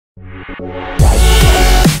I'm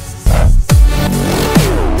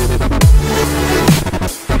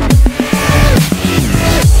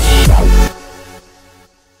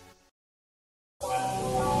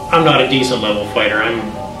not a decent level fighter. I'm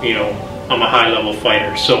a high level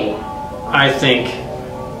fighter. So I think,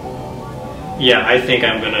 yeah, I think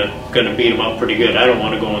I'm gonna beat him up pretty good. I don't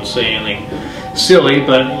want to go and say anything silly,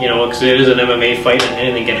 but because it is an MMA fight and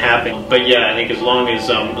anything can happen. But yeah, I think as long as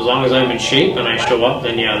I'm in shape and I show up,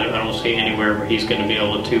 then yeah, I don't see anywhere where he's going to be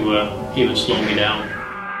able to even slow me down.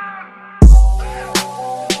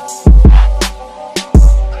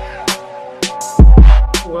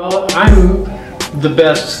 Well, I'm the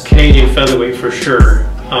best Canadian featherweight for sure.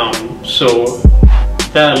 So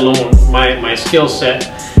that alone, my skill set,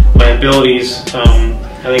 my abilities,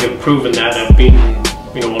 I think I've proven that. I've beaten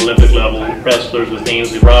Olympic level wrestlers with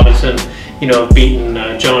Ainsley Robinson. I've beaten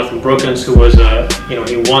Jonathan Brookins, who was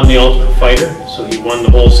he won the Ultimate Fighter, so he won the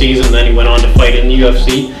whole season. Then he went on to fight in the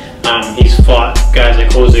UFC. He's fought guys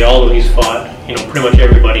like Jose Aldo. He's fought pretty much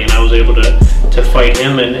everybody, and I was able to fight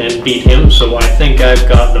him and beat him. So I think I've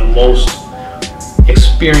got the most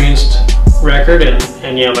experienced record,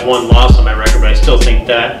 and yeah, I have one loss on my record, but I still think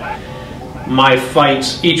that my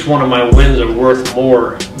fights, each one of my wins, are worth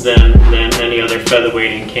more than any other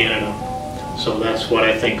featherweight in Canada. So that's what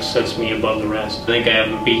I think sets me above the rest. I think I have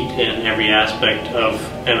him beat in every aspect of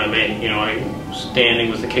MMA. I'm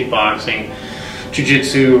standing with the kickboxing,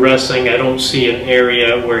 jiu-jitsu, wrestling. I don't see an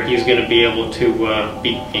area where he's going to be able to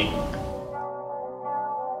beat me.